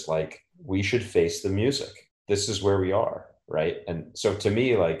answer is like, we should face the music. This is where we are, right? And so to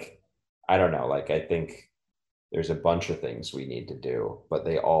me, like, I don't know, like I think there's a bunch of things we need to do, but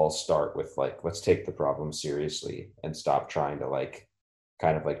they all start with like, let's take the problem seriously and stop trying to like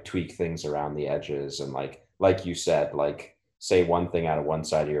kind of like tweak things around the edges and like you said, like say one thing out of one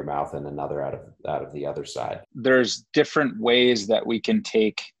side of your mouth and another out of the other side. There's different ways that we can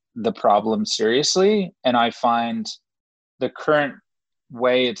take the problem seriously, and I find the current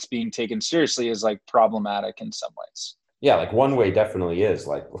way it's being taken seriously is like problematic in some ways. Yeah, like one way definitely is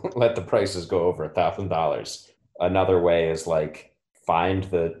like let the prices go over $1,000. Another way is like find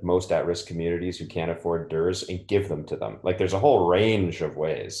the most at-risk communities who can't afford DERs and give them to them. Like there's a whole range of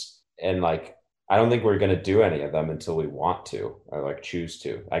ways, and like I don't think we're going to do any of them until we want to or like choose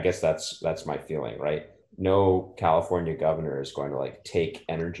to. I guess that's my feeling, right? No California governor is going to like take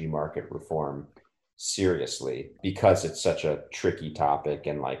energy market reform seriously because it's such a tricky topic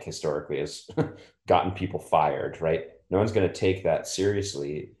and like historically has gotten people fired, right? No one's going to take that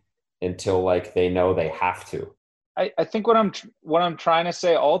seriously until like they know they have to. I think what I'm trying to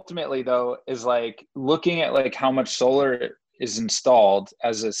say ultimately though is like looking at like how much solar is installed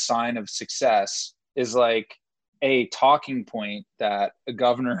as a sign of success is like a talking point that a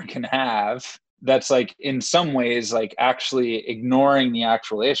governor can have that's like in some ways like actually ignoring the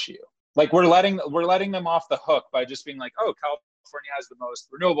actual issue. Like we're letting them off the hook by just being like, oh, California has the most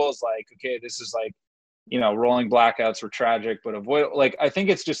renewables. Like, okay, this is like, rolling blackouts were tragic, but avoid. Like, I think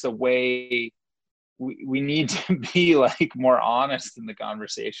it's just a way we need to be like more honest in the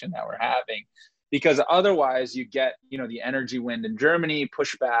conversation that we're having, because otherwise you get, the energy wind in Germany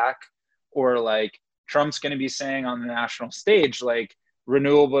push back, or like Trump's going to be saying on the national stage, like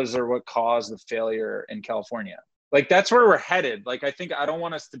renewables are what caused the failure in California. Like that's where we're headed. Like I don't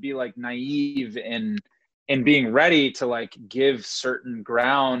want us to be like naive in being ready to like give certain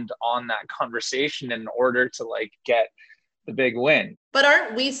ground on that conversation in order to like get the big win. But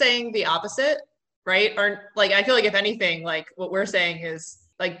aren't we saying the opposite, right? Aren't like I feel like if anything, like what we're saying is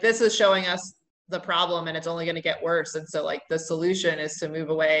like this is showing us the problem and it's only going to get worse. And so like the solution is to move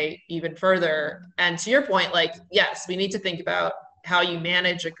away even further. And to your point, like yes, we need to think about how you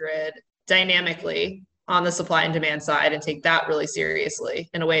manage a grid dynamically on the supply and demand side and take that really seriously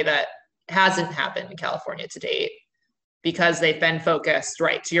in a way that hasn't happened in California to date, because they've been focused,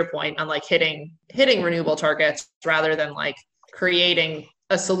 right, to your point, on like hitting renewable targets rather than like creating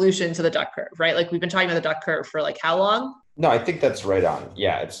a solution to the duck curve, right? Like we've been talking about the duck curve for like how long? No, I think that's right on.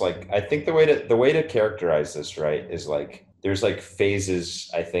 Yeah, it's like I think the way to characterize this, right, is like there's like phases,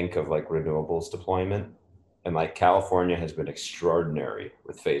 I think, of like renewables deployment. And like California has been extraordinary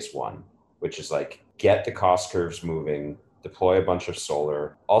with phase one, which is like get the cost curves moving, deploy a bunch of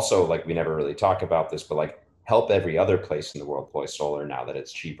solar. Also, like we never really talk about this, but like help every other place in the world deploy solar now that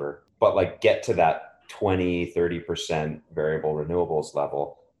it's cheaper. But like get to that 20-30% variable renewables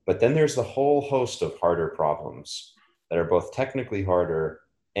level. But then there's the whole host of harder problems that are both technically harder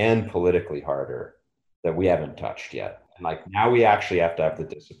and politically harder that we haven't touched yet. And like now we actually have to have the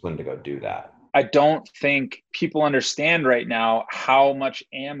discipline to go do that. I don't think people understand right now how much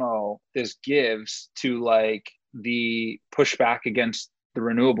ammo this gives to like the pushback against the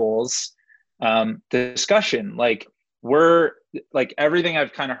renewables discussion. Like we're like everything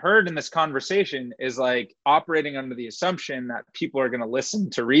I've kind of heard in this conversation is like operating under the assumption that people are going to listen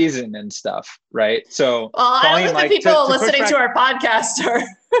to reason and stuff, right? So I don't think the people listening to our podcast are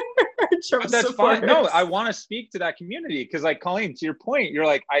that's fine. No, I want to speak to that community because like Colleen, to your point, you're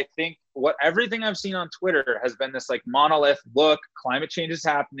like, I think everything I've seen on Twitter has been this like monolith, look, climate change is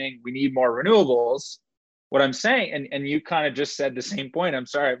happening, we need more renewables. What I'm saying, and you kind of just said the same point. I'm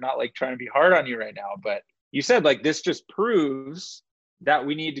sorry, I'm not like trying to be hard on you right now, but you said, like, this just proves that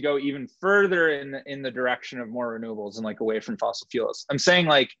we need to go even further in the direction of more renewables and like away from fossil fuels. I'm saying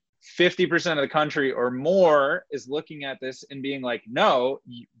like 50% of the country or more is looking at this and being like, no,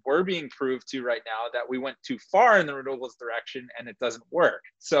 we're being proved to right now that we went too far in the renewables direction and it doesn't work.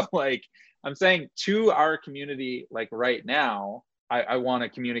 So like, I'm saying to our community, like right now, I want to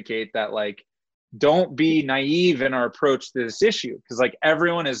communicate that, like, don't be naive in our approach to this issue, because like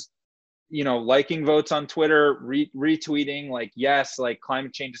everyone is, you know, liking votes on Twitter, retweeting, like, yes, like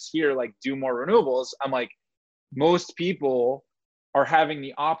climate change is here, like do more renewables. I'm like, most people are having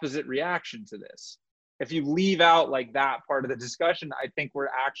the opposite reaction to this. If you leave out like that part of the discussion, I think we're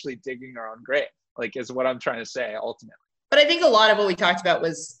actually digging our own grave, like, is what I'm trying to say ultimately. But I think a lot of what we talked about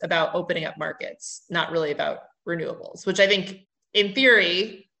was about opening up markets, not really about renewables, which I think in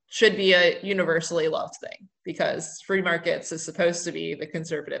theory should be a universally loved thing, because free markets is supposed to be the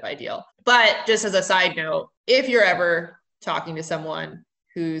conservative ideal. But just as a side note, if you're ever talking to someone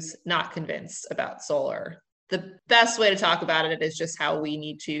who's not convinced about solar, the best way to talk about it is just how we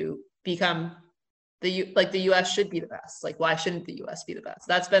need to become the US should be the best. Like, why shouldn't the US be the best?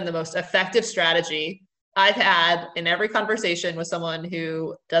 That's been the most effective strategy I've had in every conversation with someone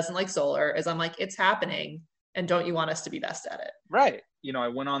who doesn't like solar, is I'm like, it's happening, and don't you want us to be best at it? Right. You know, I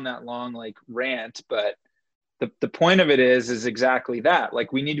went on that long like rant, but the point of it is exactly that.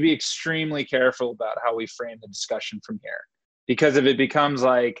 Like, we need to be extremely careful about how we frame the discussion from here, because if it becomes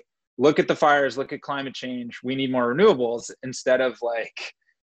like, look at the fires, look at climate change, we need more renewables, instead of like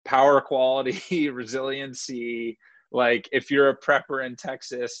power quality, resiliency, like if you're a prepper in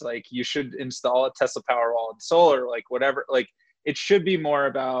Texas, like you should install a Tesla Powerwall and solar, like whatever. Like, it should be more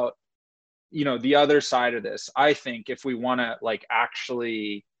about, you know, the other side of this. I think if we want to like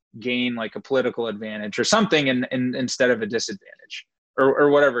actually gain like a political advantage or something, and instead of a disadvantage, or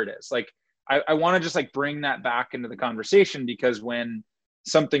whatever it is, like I want to just like bring that back into the conversation, because when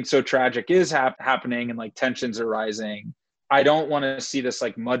something so tragic is happening and like tensions are rising, I don't want to see this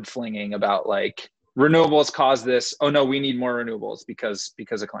like mud flinging about like renewables cause this. Oh no, we need more renewables because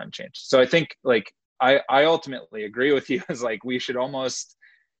of climate change. So I think like I ultimately agree with you, is like we should almost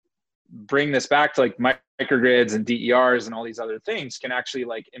bring this back to like microgrids and DERs and all these other things can actually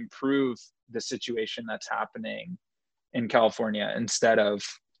like improve the situation that's happening in California, instead of,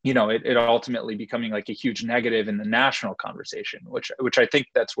 you know, it ultimately becoming like a huge negative in the national conversation, which I think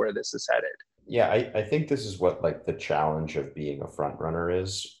that's where this is headed. Yeah, I think this is what like the challenge of being a front runner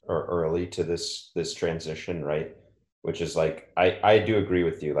is, or early to this transition, right? Which is like, I do agree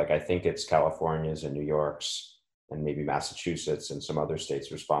with you. Like, I think it's California's and New York's and maybe Massachusetts and some other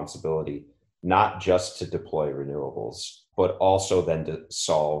states' responsibility, not just to deploy renewables, but also then to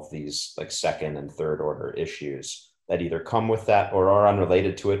solve these like second and third order issues that either come with that or are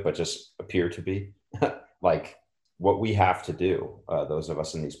unrelated to it, but just appear to be. Like, what we have to do, those of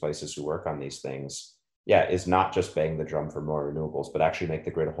us in these places who work on these things, yeah, is not just bang the drum for more renewables, but actually make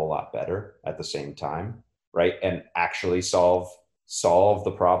the grid a whole lot better at the same time, right? And actually solve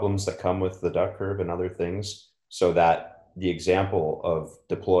the problems that come with the duck curve and other things, so that the example of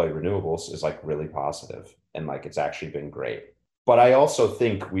deploy renewables is like really positive and like it's actually been great. But I also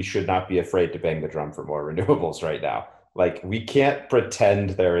think we should not be afraid to bang the drum for more renewables right now. Like, we can't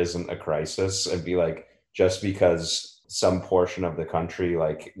pretend there isn't a crisis and be like, just because some portion of the country,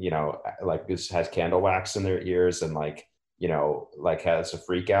 like, you know, like this has candle wax in their ears and like, you know, like has a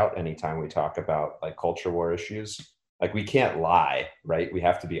freak out anytime we talk about like culture war issues. Like, we can't lie, right? We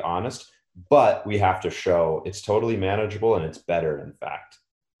have to be honest, but we have to show it's totally manageable and it's better, in fact.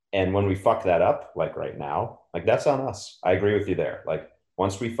 And when we fuck that up, like right now, like that's on us. I agree with you there. Like,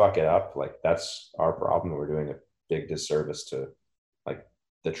 once we fuck it up, like that's our problem. We're doing a big disservice to like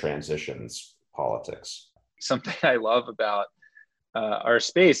the transitions politics. Something I love about our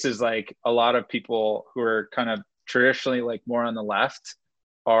space is like a lot of people who are kind of traditionally like more on the left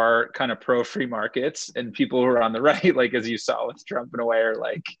are kind of pro free markets, and people who are on the right, like as you saw with Trump in a way, are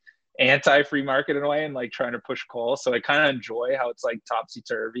like anti free market in a way and like trying to push coal. So I kind of enjoy how it's like topsy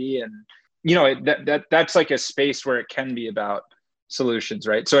turvy, and you know, that's like a space where it can be about solutions,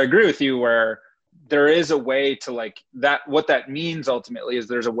 right? So I agree with you where there is a way to like that. What that means ultimately is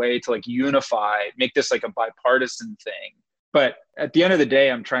there's a way to like unify, make this like a bipartisan thing. But at the end of the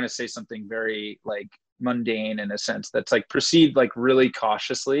day, I'm trying to say something very like mundane in a sense, that's like proceed like really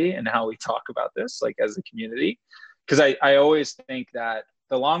cautiously in how we talk about this, like as a community. Because I always think that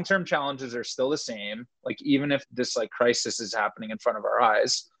the long-term challenges are still the same. Like, even if this like crisis is happening in front of our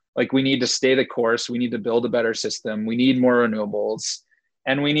eyes, like we need to stay the course. We need to build a better system. We need more renewables.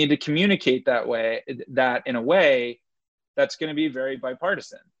 And we need to communicate that in a way that's going to be very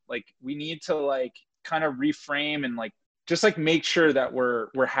bipartisan. Like, we need to like kind of reframe and like just like make sure that we're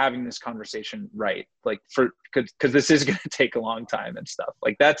having this conversation right, like because this is going to take a long time and stuff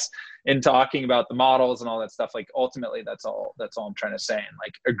like that's in talking about the models and all that stuff. Like ultimately that's all I'm trying to say, and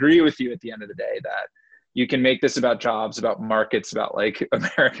like agree with you at the end of the day that you can make this about jobs, about markets, about like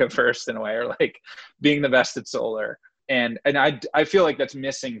America first in a way, or like being the best at solar. And I feel like that's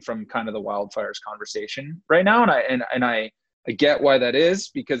missing from kind of the wildfires conversation right now. And I get why that is,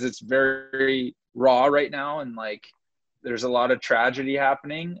 because it's very raw right now. And like, there's a lot of tragedy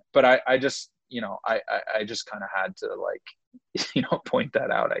happening, but I just, I just kind of had to like, point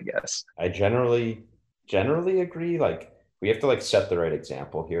that out, I guess. I generally agree. Like we have to like set the right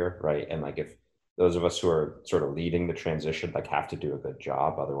example here, right? And like if those of us who are sort of leading the transition like have to do a good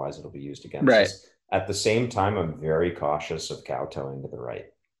job, otherwise it'll be used against us. At the same time, I'm very cautious of kowtowing to the right,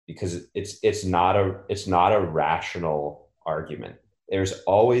 because it's not a rational argument. There's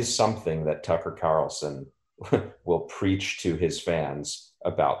always something that Tucker Carlson will preach to his fans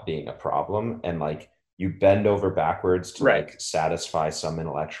about being a problem, and like you bend over backwards to like satisfy some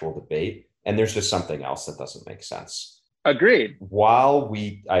intellectual debate, and there's just something else that doesn't make sense. Agreed. While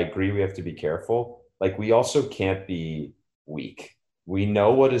I agree we have to be careful, like we also can't be weak. We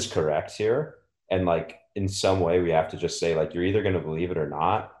know what is correct here, and like in some way we have to just say like you're either going to believe it or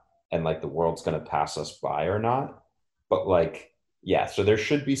not, and like the world's going to pass us by or not. But like yeah, so there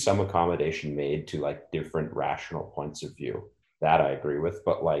should be some accommodation made to like different rational points of view. That I agree with,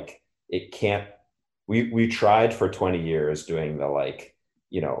 but like it can't. We tried for 20 years doing the like,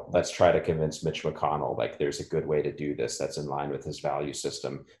 let's try to convince Mitch McConnell like there's a good way to do this that's in line with his value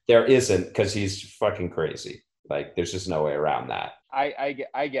system. There isn't, because he's fucking crazy. Like there's just no way around that.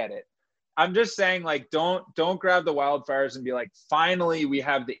 I get it. I'm just saying, like, don't grab the wildfires and be like, finally we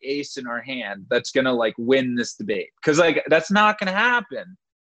have the ace in our hand that's gonna like win this debate, because like that's not gonna happen.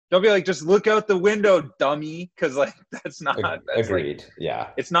 Don't be like, just look out the window, dummy, because like that's not. That's agreed. Like, yeah,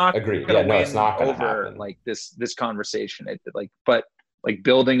 it's not. Agreed. Yeah, no, it's not gonna over happen. Like this conversation. But like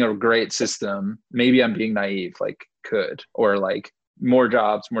building a great system. Maybe I'm being naive. Like could, or like more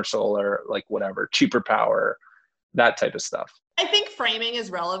jobs, more solar, like whatever, cheaper power, that type of stuff. I think framing is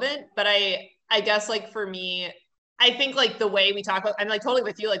relevant, but I guess like for me, I think like the way we talk about, I'm like totally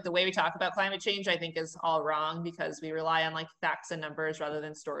with you, like the way we talk about climate change, I think is all wrong, because we rely on like facts and numbers rather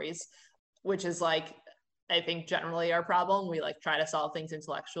than stories, which is like, I think generally our problem. We like try to solve things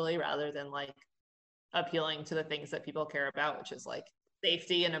intellectually rather than like appealing to the things that people care about, which is like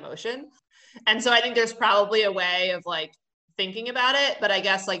safety and emotion. And so I think there's probably a way of like thinking about it, but I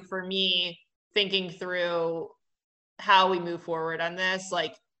guess like for me, thinking through how we move forward on this,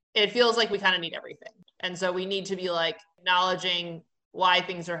 like it feels like we kind of need everything. And so we need to be like acknowledging why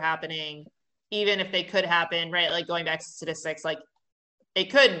things are happening, even if they could happen, right? Like going back to statistics, like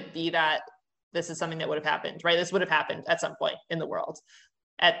it could be that this is something that would have happened, right? This would have happened at some point in the world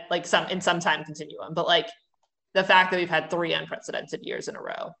at like in some time continuum. But like the fact that we've had 3 unprecedented years in a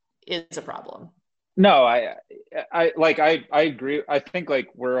row is a problem. No, I agree. I think like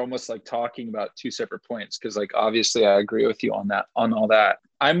we're almost like talking about 2 separate points, because like obviously I agree with you on that, on all that.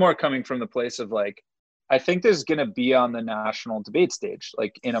 I'm more coming from the place of like, I think there's going to be on the national debate stage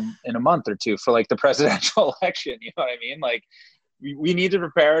like in a month or 2 for like the presidential election. You know what I mean? Like we need to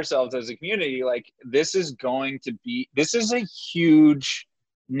prepare ourselves as a community. Like this is a huge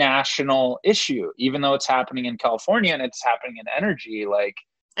national issue, even though it's happening in California and it's happening in energy. Like,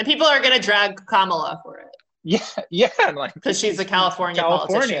 and people are going to drag Kamala for it. Yeah, like because she's a California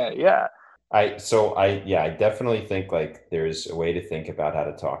politician. Yeah. I definitely think like there's a way to think about how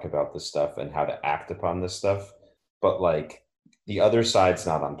to talk about this stuff and how to act upon this stuff, but like the other side's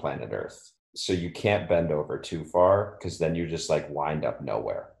not on planet Earth, so you can't bend over too far, because then you just like wind up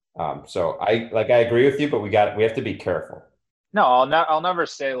nowhere. So I agree with you, but we have to be careful. No, I'll never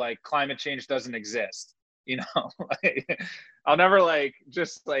say like climate change doesn't exist. I'll never like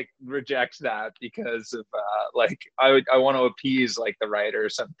just like reject that because of like I want to appease like the right or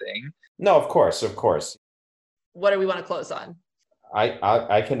something. No, of course. What do we want to close on?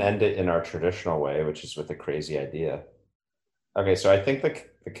 I can end it in our traditional way, which is with a crazy idea. Okay, so I think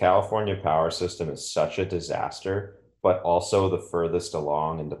the California power system is such a disaster, but also the furthest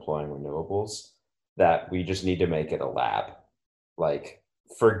along in deploying renewables, that we just need to make it a lab. Like,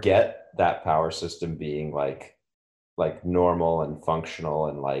 forget that power system being like normal and functional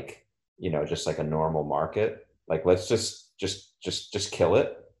and like, just like a normal market. Like, let's just kill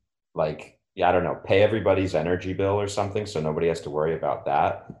it. Like, yeah, I don't know, pay everybody's energy bill or something, so nobody has to worry about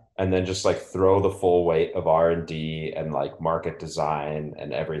that. And then just like throw the full weight of R&D and like market design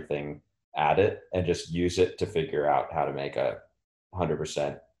and everything at it, and just use it to figure out how to make a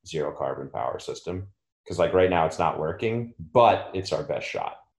 100% zero carbon power system. Because like right now it's not working, but it's our best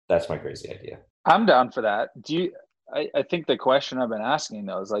shot. That's my crazy idea. I'm down for that. I think the question I've been asking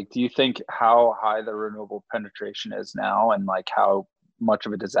though is like, do you think how high the renewable penetration is now and like how much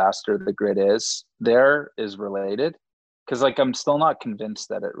of a disaster the grid is related? Because like I'm still not convinced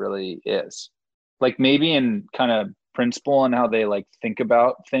that it really is. Like maybe in kind of principle and how they like think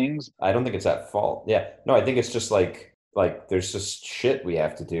about things. I don't think it's at fault. Yeah. No, I think it's just like there's just shit we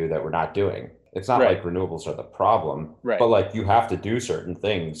have to do that we're not doing. It's not like renewables are the problem, but like you have to do certain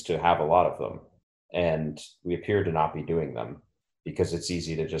things to have a lot of them. And we appear to not be doing them because it's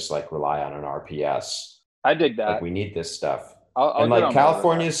easy to just like rely on an RPS. I dig that. Like we need this stuff. I'll and like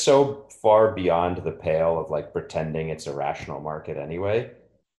California is so far beyond the pale of like pretending it's a rational market anyway.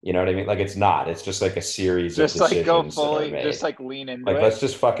 You know what I mean? Like it's not. It's just like a series of decisions. Just like go fully, just like lean into it. Like let's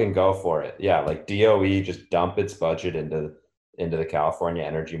just fucking go for it. Yeah, like DOE just dump its budget into the California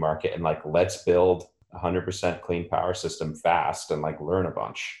energy market and like let's build 100% clean power system fast and like learn a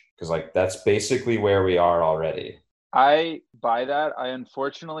bunch. Because like that's basically where we are already. I buy that. I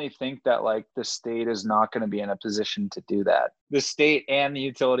unfortunately think that like the state is not going to be in a position to do that. The state and the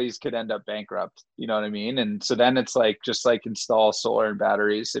utilities could end up bankrupt. You know what I mean? And so then it's like just like install solar and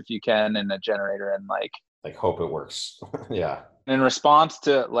batteries if you can and a generator and like hope it works. Yeah. In response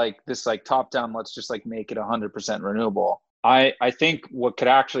to like this like top down, let's just like make it 100% renewable. I think what could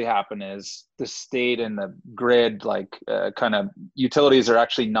actually happen is the state and the grid, like kind of utilities are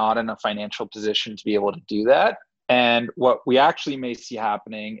actually not in a financial position to be able to do that. And what we actually may see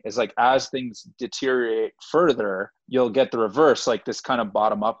happening is like as things deteriorate further, you'll get the reverse, like this kind of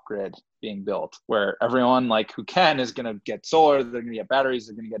bottom up grid being built where everyone like who can is going to get solar, they're going to get batteries,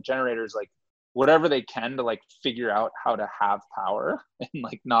 they're going to get generators, like whatever they can to like figure out how to have power and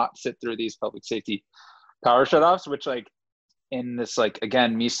like not sit through these public safety power shutoffs, which like in this, like,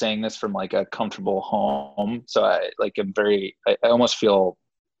 again, me saying this from like a comfortable home. So I almost feel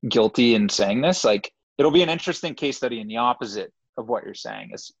guilty in saying this. Like, it'll be an interesting case study in the opposite of what you're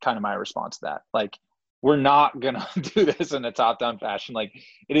saying is kind of my response to that. Like, we're not going to do this in a top-down fashion. Like,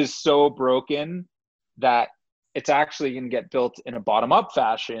 it is so broken that it's actually going to get built in a bottom-up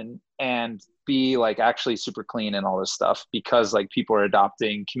fashion and be like actually super clean and all this stuff because like people are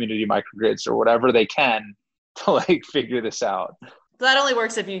adopting community microgrids or whatever they can to like figure this out. That only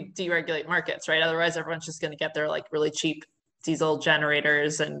works if you deregulate markets, right? Otherwise, everyone's just going to get their like really cheap diesel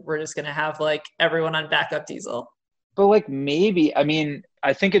generators and we're just going to have like everyone on backup diesel. But like maybe, I mean,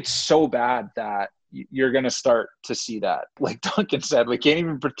 I think it's so bad that you're going to start to see that. Like Duncan said, we can't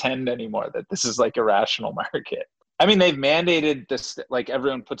even pretend anymore that this is like a rational market. I mean, they've mandated this, like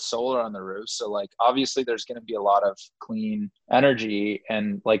everyone puts solar on the roof. So like, obviously there's going to be a lot of clean energy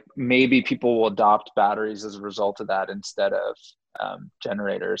and like maybe people will adopt batteries as a result of that instead of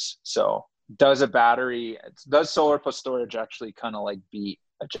generators. So does solar plus storage actually kind of like beat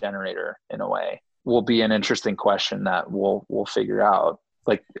a generator in a way? Will be an interesting question that we'll figure out,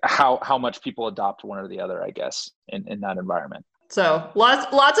 like how much people adopt one or the other, I guess, in that environment. So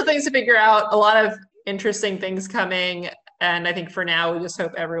lots of things to figure out, a lot of interesting things coming. And I think for now, we just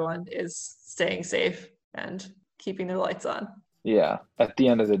hope everyone is staying safe and keeping their lights on. Yeah. At the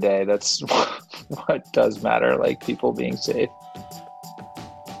end of the day, that's what does matter, like people being safe.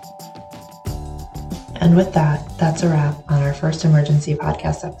 And with that, that's a wrap on our first emergency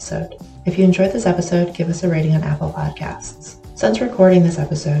podcast episode. If you enjoyed this episode, give us a rating on Apple Podcasts. Since recording this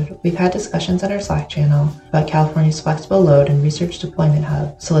episode, we've had discussions on our Slack channel about California's flexible load and research deployment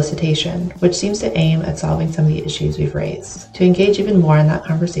hub solicitation, which seems to aim at solving some of the issues we've raised. To engage even more in that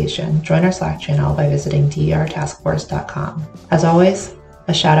conversation, join our Slack channel by visiting dertaskforce.com. As always,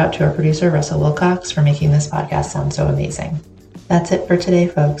 a shout out to our producer, Russell Wilcox, for making this podcast sound so amazing. That's it for today,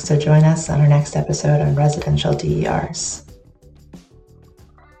 folks, so join us on our next episode on residential DERs.